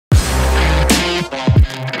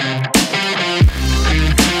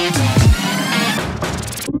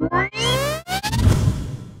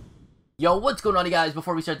Yo, what's going on, you guys?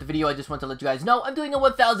 Before we start the video, I just want to let you guys know I'm doing a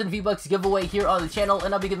 1,000 V-Bucks giveaway here on the channel,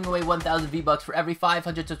 and I'll be giving away 1,000 V-Bucks for every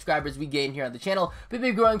 500 subscribers we gain here on the channel. We've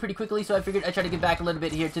been growing pretty quickly, so I figured I'd try to give back a little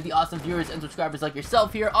bit here to the awesome viewers and subscribers like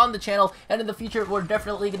yourself here on the channel, and in the future, we're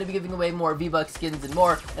definitely going to be giving away more V-Bucks, skins, and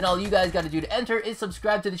more, and all you guys got to do to enter is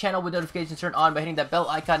subscribe to the channel with notifications turned on by hitting that bell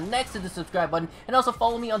icon next to the subscribe button, and also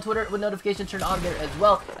follow me on Twitter with notifications turned on there as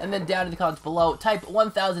well, and then down in the comments below, type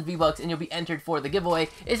 1,000 V-Bucks and you'll be entered for the giveaway.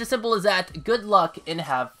 It's as simple as that. Good luck and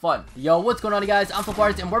have fun. Yo, what's going on, you guys? I'm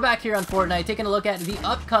FlipArtz, and we're back here on Fortnite taking a look at the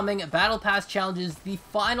upcoming Battle Pass challenges, the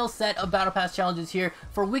final set of Battle Pass challenges here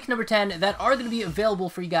for week number 10 that are going to be available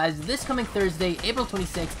for you guys this coming Thursday, April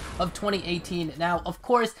 26th of 2018. Now, of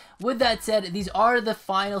course, with that said, these are the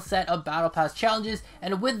final set of Battle Pass challenges,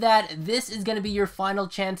 and with that, this is going to be your final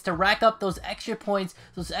chance to rack up those extra points,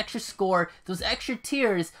 those extra score, those extra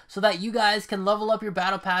tiers, so that you guys can level up your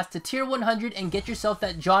Battle Pass to tier 100 and get yourself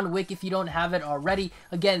that John Wick if you don't have it already.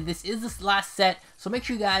 Again, this is the last set, so make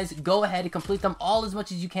sure you guys go ahead and complete them all as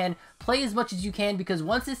much as you can, play as much as you can, because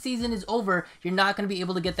once this season is over, you're not going to be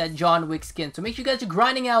able to get that John Wick skin. So make sure you guys are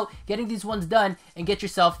grinding out, getting these ones done, and get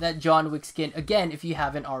yourself that John Wick skin again if you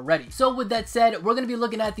haven't already. So with that said, we're going to be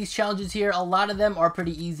looking at these challenges here. A lot of them are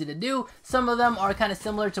pretty easy to do. Some of them are kind of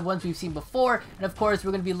similar to ones we've seen before, and of course,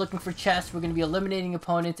 we're going to be looking for chests, we're going to be eliminating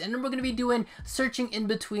opponents, and then we're going to be doing searching in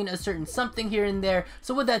between a certain something here and there.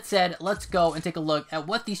 So with that said, let's go and take a look at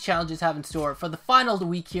what these challenges have in store for the final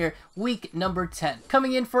week here, week number 10.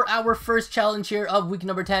 Coming in for our first challenge here of week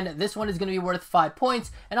number 10, this one is going to be worth 5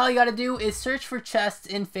 points, and all you got to do is search for chests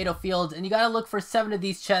in Fatal Fields, and you got to look for 7 of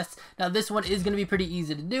these chests. Now this one is going to be pretty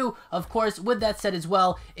easy to do. Of course, with that said as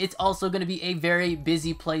well, it's also going to be a very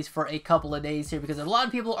busy place for a couple of days here, because a lot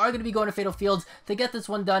of people are going to be going to Fatal Fields to get this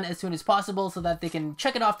one done as soon as possible so that they can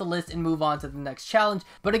check it off the list and move on to the next challenge.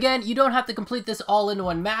 But again, you don't have to complete this all in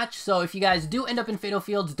one match, so if you guys do end up in Fatal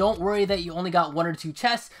Fields, don't worry that you only got 1 or 2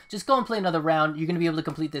 chests. Just go and play another round. You're going to be able to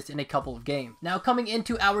complete this in a couple of games. Now, coming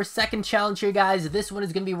into our second challenge here, guys, this one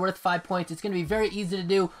is going to be worth 5 points. It's going to be very easy to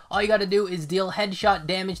do. All you got to do is deal headshot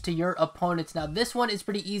damage to your opponents. Now, this one is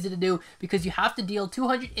pretty easy to do because you have to deal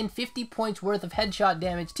 250 points worth of headshot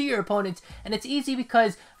damage to your opponents, and it's easy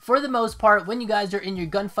because for the most part, when you guys are in your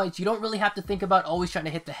gunfights, you don't really have to think about always trying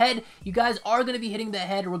to hit the head. You guys are going to be hitting the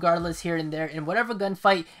head regardless here and there in whatever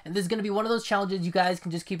gunfight, and this is going to be one of those challenges you guys can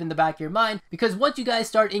just keep in the back of your mind, because once you guys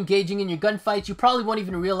start engaging in your gunfights, you probably won't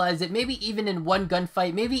even realize it. Maybe even in one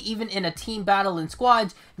gunfight, maybe even in a team battle in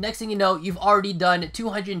squads, next thing you know, you've already done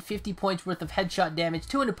 250 points worth of headshot damage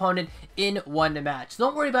to an opponent in one match. So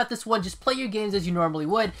don't worry about this one. Just play your games as you normally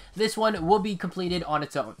would. This one will be completed on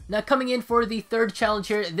its own. Now, coming in for the third challenge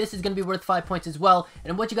here, this is going to be worth 5 points as well,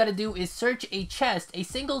 and what you got to do is search a chest, a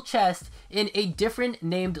single chest, in a different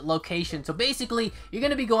named location. So basically, you're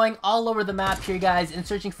going to be going all over the map here, guys, and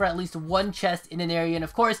searching for at least one chest in an area. And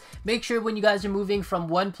of course, make sure when you guys are moving from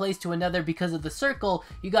one place to another, because of the circle,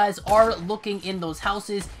 you guys are looking in those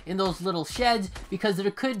houses, in those little sheds, because there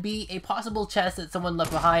could be a possible chest that someone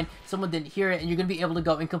left behind, someone didn't hear it, and you're going to be able to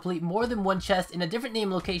go and complete more than one chest in a different name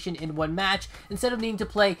location in one match, instead of needing to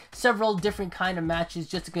play several different kind of matches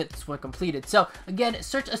just to get this one completed. So again,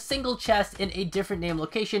 search a single chest in a different name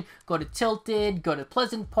location. Go to Tilted, go to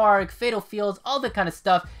Pleasant Park, Fatal Fields, all that kind of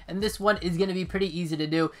stuff, and this one is going to be pretty easy to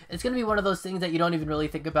do. It's going to be one of those things that you don't even really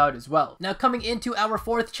think about as well. Now, coming into our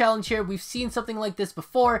fourth challenge here, we've seen something like this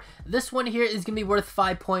before. This one here is going to be worth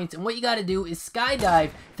 5 points, and what you got to do is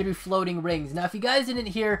skydive through floating rings. Now, if you guys didn't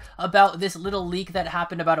hear about this little leak that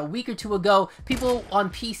happened about a week or 2 ago, people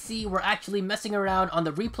on PC were actually messing around on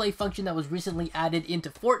the replay function that was recently added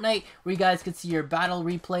into Fortnite, where you guys could see your battle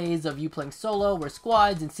replays of you playing solo or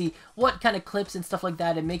squads and see what kind of clips and stuff like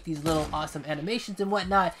that and make these little awesome animations and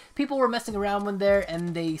whatnot. People were messing around when there,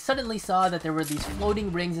 and they suddenly saw that there were these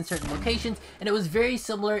floating rings in certain locations, and it was very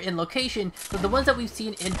similar in location to the ones that we've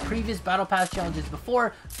seen in previous Battle Pass challenges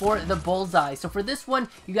before for the bullseye. So for this one,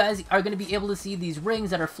 you guys are going to be able to see these rings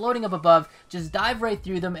that are floating up above. Just dive right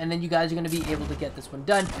through them, and then you guys are going to be able to get this one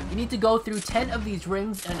done. You need to go through 10 of these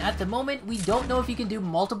rings, and at the moment, we don't know if you can do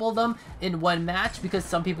multiple of them in one match, because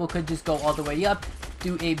some people could just go all the way up,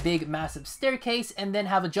 do a big massive staircase, and then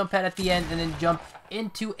have a jump pad at the end, and then jump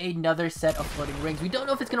into another set of floating rings. We don't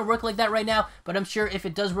know if it's going to work like that right now, but I'm sure if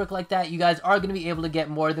it does work like that, you guys are going to be able to get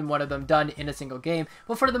more than one of them done in a single game.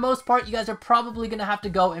 But for the most part, you guys are probably going to have to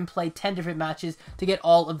go and play 10 different matches to get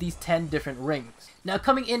all of these 10 different rings. Now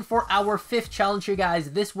coming in for our 5th challenge here,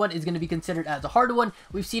 guys, this one is going to be considered as a hard one.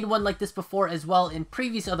 We've seen one like this before as well in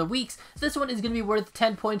previous other weeks. This one is going to be worth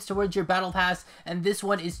 10 points towards your battle pass, and this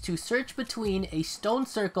one is to search between a stone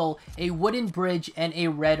circle, a wooden bridge, and a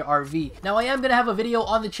red RV. Now I am going to have a video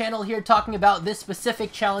on the channel here talking about this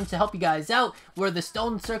specific challenge to help you guys out, where the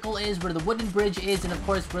stone circle is, where the wooden bridge is, and of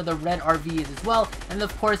course where the red RV is as well, and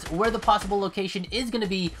of course where the possible location is going to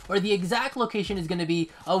be, or the exact location is going to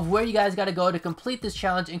be of where you guys got to go to complete this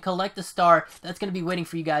challenge and collect the star that's going to be waiting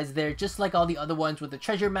for you guys there, just like all the other ones with the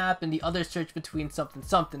treasure map and the other search between something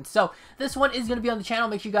something. So this one is going to be on the channel.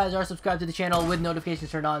 Make sure you guys are subscribed to the channel with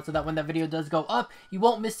notifications turned on, so that when that video does go up, you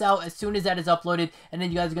won't miss out as soon as that is uploaded, and then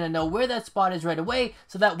you guys are going to know where that spot is right away,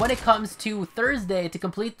 so that when it comes to Thursday to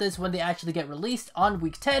complete this, when they actually get released on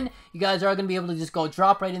week 10, you guys are going to be able to just go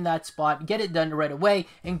drop right in that spot, get it done right away,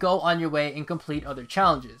 and go on your way and complete other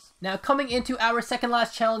challenges. Now coming into our second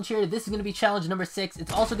last challenge here, this is going to be challenge number 6.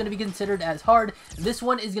 It's also going to be considered as hard. This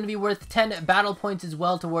one is going to be worth 10 battle points as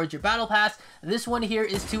well towards your battle pass. This one here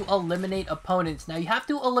is to eliminate opponents. Now you have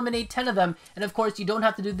to eliminate 10 of them, and of course you don't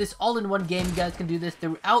have to do this all in one game. You guys can do this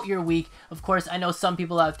throughout your week. Of course, I know some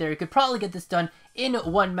people out there could probably get this done in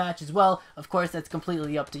one match as well. Of course, that's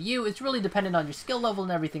completely up to you. It's really dependent on your skill level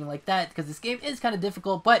and everything like that, because this game is kind of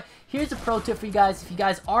difficult. But here's a pro tip for you guys. If you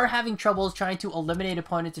guys are having troubles trying to eliminate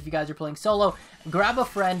opponents, if you guys are playing solo, grab a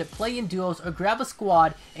friend, play in duos, or grab a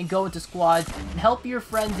squad and go into squads and help your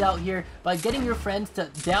friends out here by getting your friends to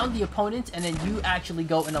down the opponents, and then you actually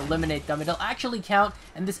go and eliminate them. It'll actually count,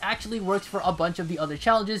 and this actually works for a bunch of the other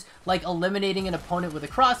challenges, like eliminating an opponent with a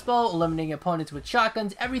crossbow, eliminating opponents with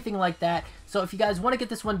shotguns, everything like that. So if you guys want to get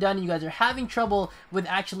this one done and you guys are having trouble with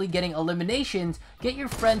actually getting eliminations, get your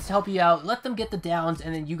friends to help you out, let them get the downs,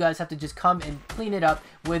 and then you guys have to just come and clean it up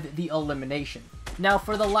with the elimination. Now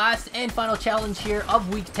for the last and final challenge here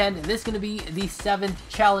of week 10, this is going to be the 7th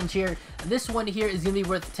challenge here. This one here is going to be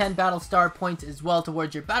worth 10 battle star points as well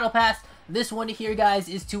towards your battle pass. This one here, guys,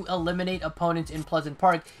 is to eliminate opponents in Pleasant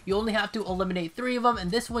Park. You only have to eliminate 3 of them, and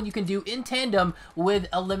this one you can do in tandem with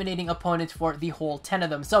eliminating opponents for the whole 10 of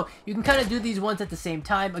them. So you can kind of do these ones at the same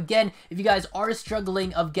time. Again, if you guys are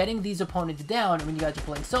struggling of getting these opponents down when you guys are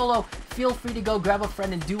playing solo, feel free to go grab a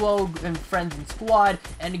friend in duo and friends in squad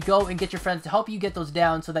and go and get your friends to help you get those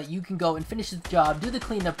down, so that you can go and finish the job, do the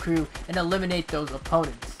cleanup crew, and eliminate those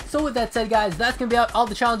opponents. So with that said, guys, that's going to be all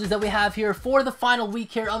the challenges that we have here for the final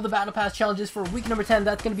week here of the Battle Pass challenges for week number 10.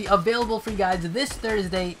 That's going to be available for you guys this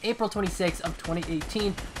Thursday, April 26th of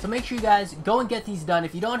 2018. So make sure you guys go and get these done.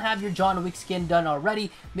 If you don't have your John Wick skin done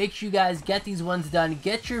already, make sure you guys get these ones done.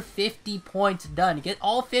 Get your 50 points done. Get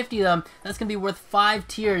all 50 of them. That's going to be worth 5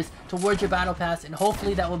 tiers towards your Battle Pass, and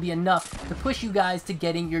hopefully that will be enough to push you guys to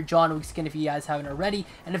getting your John Wick skin if you guys haven't already.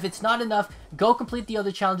 And if it's not enough, go complete the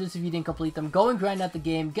other challenges if you didn't complete them. Go and grind out the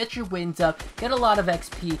game. Get your wins up, get a lot of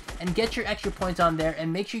XP, and get your extra points on there,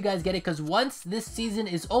 and make sure you guys get it, because once this season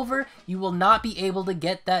is over, you will not be able to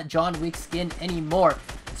get that John Wick skin anymore.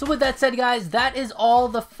 So with that said, guys, that is all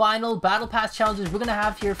the final Battle Pass challenges we're going to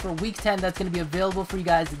have here for week 10 that's going to be available for you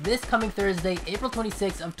guys this coming Thursday, April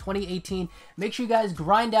 26th of 2018. Make sure you guys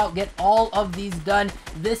grind out, get all of these done.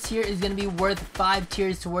 This here is going to be worth 5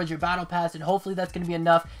 tiers towards your Battle Pass, and hopefully that's going to be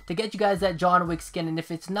enough to get you guys that John Wick skin. And if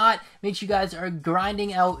it's not, make sure you guys are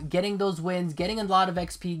grinding out, getting those wins, getting a lot of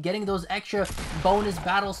XP, getting those extra bonus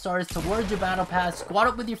battle stars towards your Battle Pass. Squad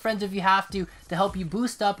up with your friends if you have to help you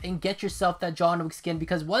boost up and get yourself that John Wick skin,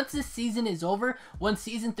 because once this season is over, once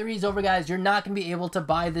season 3 is over, guys, you're not going to be able to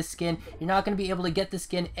buy this skin. You're not going to be able to get the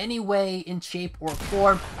skin any way, in shape or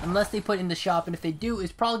form, unless they put it in the shop, and if they do,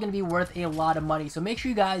 it's probably going to be worth a lot of money. So make sure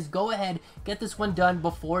you guys go ahead, get this one done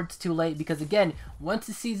before it's too late, because again, once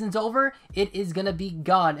the season's over, it is going to be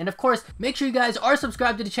gone. And of course, make sure you guys are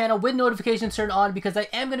subscribed to the channel with notifications turned on, because I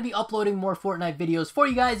am going to be uploading more Fortnite videos for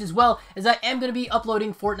you guys, as well as I am going to be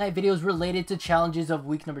uploading Fortnite videos related to challenges of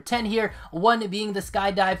week number 10 here, one being the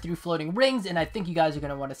skydive through floating rings, and I think you guys are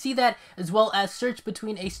going to want to see that, as well as search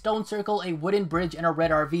between a stone circle, a wooden bridge, and a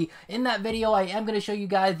red RV. In that video, I am going to show you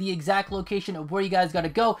guys the exact location of where you guys got to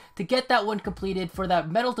go to get that one completed, for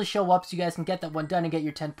that medal to show up so you guys can get that one done and get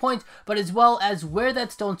your 10 points, but as well as where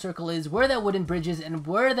that stone circle is, where that wooden bridge is, and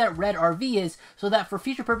where that red RV is, so that for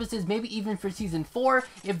future purposes, maybe even for season 4,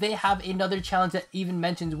 if they have another challenge that even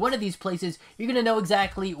mentions one of these places, you're going to know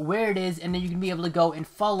exactly where it is, and then you can be able to go and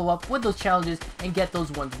follow up with those challenges and get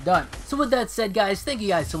those ones done. So with that said, guys, thank you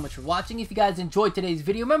guys so much for watching. If you guys enjoyed today's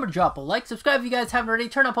video, remember to drop a like, subscribe if you guys haven't already,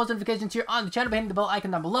 turn on post notifications here on the channel by hitting the bell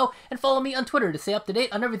icon down below, and follow me on Twitter to stay up to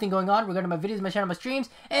date on everything going on regarding my videos, my channel, my streams,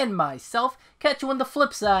 and myself. Catch you on the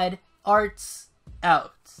flip side. Arts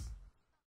out.